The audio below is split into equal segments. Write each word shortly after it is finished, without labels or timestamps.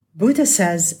Buddha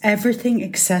says everything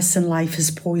excess in life is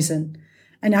poison,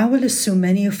 and I will assume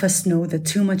many of us know that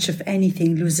too much of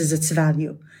anything loses its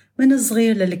value. من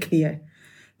الصغير للكبير.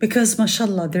 Because,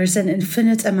 mashallah, there's an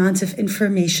infinite amount of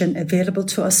information available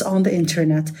to us on the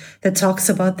internet that talks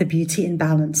about the beauty in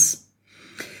balance.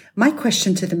 My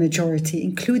question to the majority,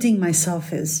 including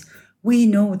myself, is, we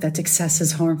know that excess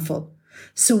is harmful.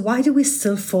 So why do we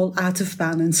still fall out of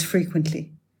balance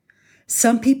frequently?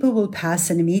 Some people will pass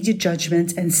an immediate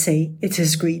judgment and say it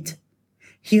is greed.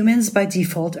 Humans by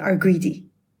default are greedy.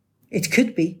 It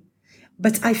could be,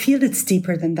 but I feel it's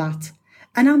deeper than that.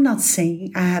 And I'm not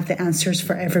saying I have the answers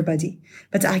for everybody,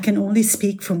 but I can only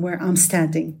speak from where I'm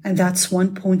standing, and that's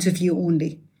one point of view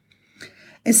only.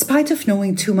 In spite of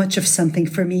knowing too much of something,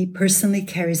 for me personally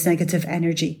carries negative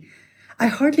energy. I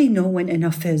hardly know when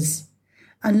enough is.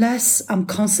 Unless I'm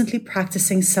constantly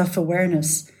practicing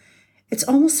self-awareness, it's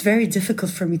almost very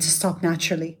difficult for me to stop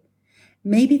naturally.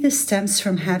 Maybe this stems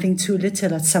from having too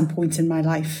little at some point in my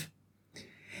life.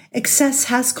 Excess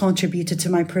has contributed to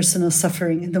my personal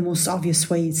suffering in the most obvious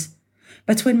ways.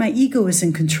 But when my ego is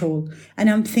in control and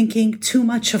I'm thinking too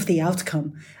much of the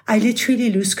outcome, I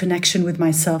literally lose connection with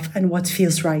myself and what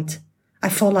feels right. I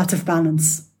fall out of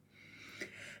balance.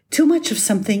 Too much of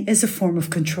something is a form of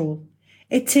control.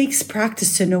 It takes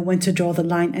practice to know when to draw the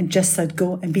line and just let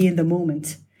go and be in the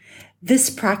moment.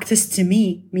 This practice to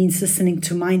me means listening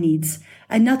to my needs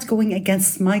and not going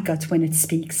against my gut when it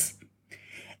speaks.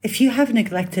 If you have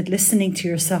neglected listening to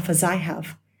yourself as I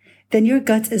have, then your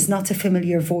gut is not a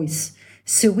familiar voice,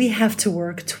 so we have to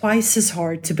work twice as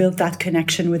hard to build that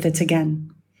connection with it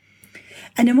again.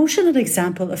 An emotional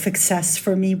example of excess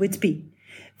for me would be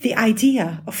the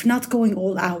idea of not going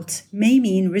all out may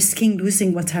mean risking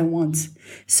losing what I want,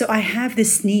 so I have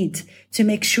this need to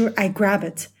make sure I grab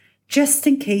it, just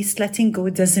in case letting go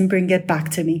doesn't bring it back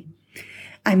to me.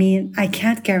 I mean, I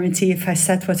can't guarantee if I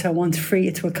set what I want free,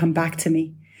 it will come back to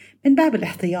me. من باب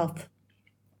الاحتياط.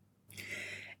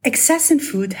 Excess in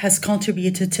food has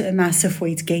contributed to a massive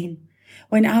weight gain.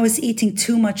 When I was eating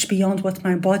too much beyond what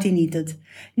my body needed,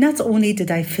 not only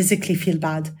did I physically feel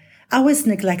bad, I was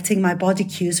neglecting my body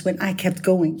cues when I kept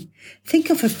going. Think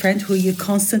of a friend who you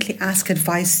constantly ask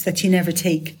advice that you never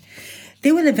take.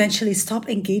 They will eventually stop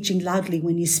engaging loudly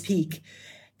when you speak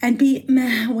and be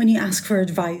meh when you ask for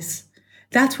advice.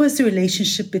 That was the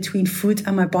relationship between food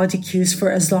and my body cues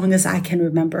for as long as I can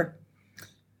remember.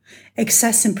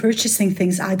 Excess in purchasing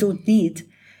things I don't need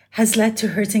has led to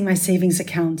hurting my savings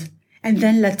account, and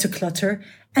then led to clutter,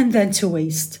 and then to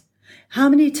waste. How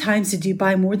many times did you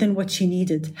buy more than what you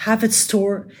needed, have it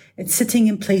stored, it's sitting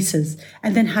in places,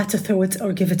 and then had to throw it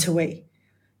or give it away?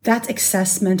 That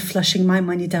excess meant flushing my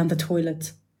money down the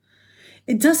toilet.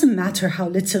 It doesn't matter how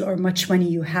little or much money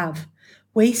you have.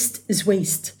 Waste is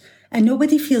waste, and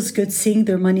nobody feels good seeing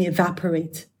their money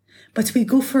evaporate. But we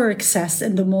go for excess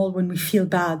in the mall when we feel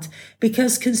bad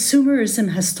because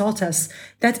consumerism has taught us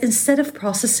that instead of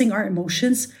processing our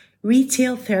emotions,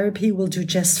 retail therapy will do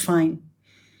just fine.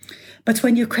 But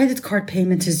when your credit card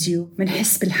payment is due,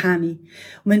 منحس بالحامي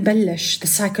ومنبلش the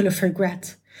cycle of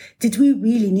regret. Did we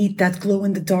really need that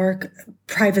glow-in-the-dark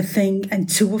private thing and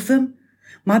two of them?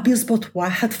 ما بيزبط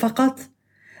واحد فقط?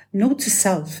 Note to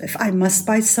self, if I must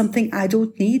buy something I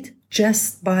don't need,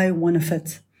 just buy one of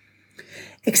it.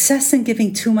 Excess in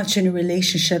giving too much in a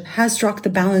relationship has rocked the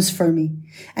balance for me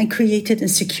and created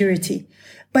insecurity.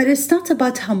 But it's not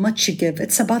about how much you give,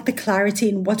 it's about the clarity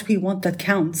in what we want that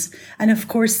counts. And of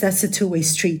course, that's a two-way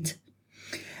street.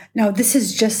 Now, this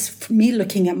is just me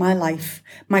looking at my life.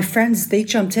 My friends, they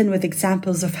jumped in with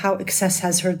examples of how excess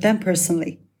has hurt them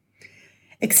personally.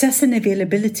 Excess in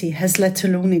availability has led to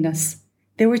loneliness.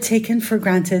 They were taken for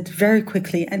granted very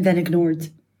quickly and then ignored.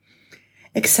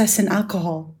 Excess in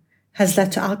alcohol has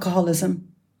led to alcoholism.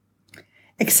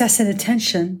 Excess in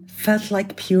attention felt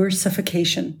like pure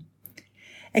suffocation.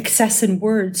 Excess in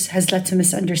words has led to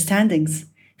misunderstandings.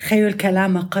 خير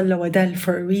الكلام قل ودل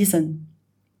for a reason.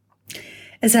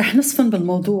 إذا رح نصفن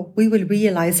بالموضوع, we will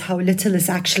realize how little is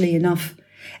actually enough,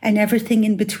 and everything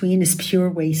in between is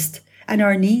pure waste. And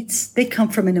our needs, they come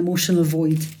from an emotional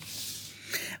void.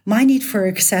 My need for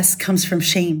excess comes from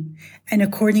shame, and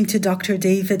according to Dr.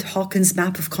 David Hawkins'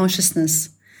 map of consciousness,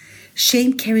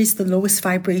 shame carries the lowest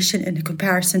vibration in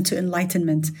comparison to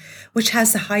enlightenment, which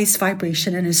has the highest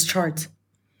vibration in his chart.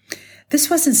 This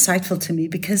was insightful to me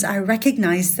because I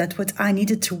recognized that what I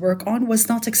needed to work on was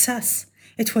not excess.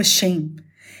 It was shame.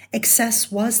 Excess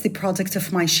was the product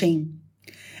of my shame.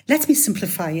 Let me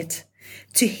simplify it.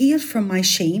 To heal from my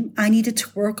shame, I needed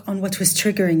to work on what was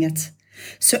triggering it.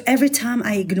 So every time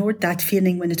I ignored that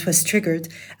feeling when it was triggered,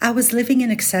 I was living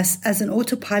in excess as an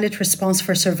autopilot response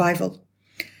for survival.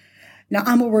 Now,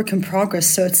 I'm a work in progress,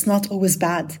 so it's not always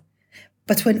bad.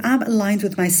 But when I'm aligned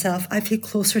with myself, I feel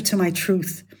closer to my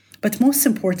truth. But most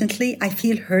importantly, I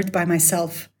feel heard by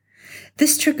myself.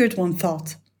 This triggered one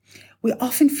thought. We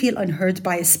often feel unheard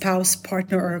by a spouse,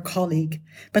 partner, or a colleague,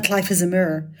 but life is a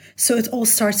mirror, so it all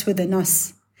starts within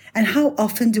us. And how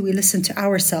often do we listen to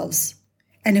ourselves?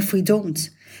 And if we don't,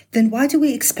 then why do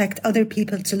we expect other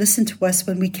people to listen to us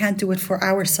when we can't do it for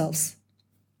ourselves?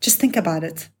 Just think about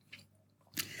it.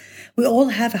 We all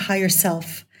have a higher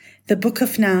self. The book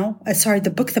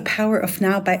The Power of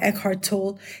Now by Eckhart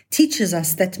Tolle teaches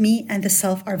us that me and the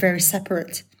self are very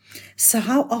separate. So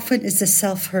how often is the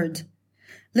self heard?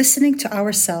 Listening to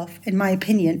ourself, in my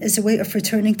opinion, is a way of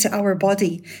returning to our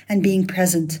body and being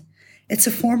present. It's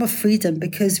a form of freedom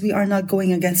because we are not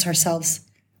going against ourselves.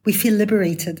 We feel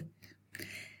liberated.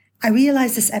 I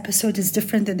realize this episode is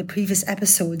different than the previous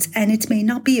episodes, and it may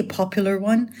not be a popular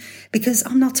one because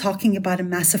I'm not talking about a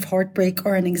massive heartbreak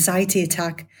or an anxiety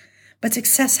attack, but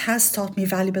success has taught me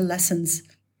valuable lessons.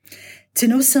 To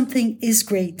know something is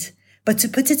great, but to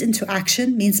put it into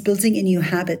action means building a new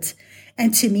habit.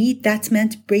 And to me, that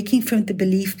meant breaking from the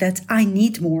belief that I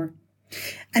need more.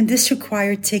 And this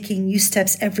required taking new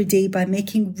steps every day by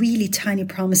making really tiny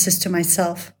promises to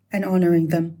myself and honoring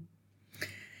them.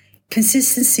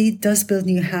 Consistency does build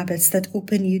new habits that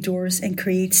open new doors and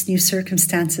creates new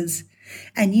circumstances.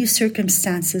 And new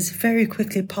circumstances very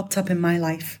quickly popped up in my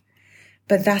life.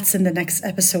 But that's in the next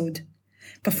episode.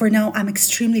 But for now, I'm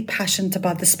extremely passionate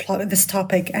about this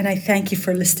topic, and I thank you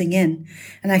for listening in.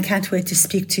 And I can't wait to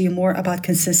speak to you more about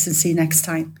consistency next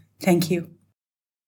time. Thank you.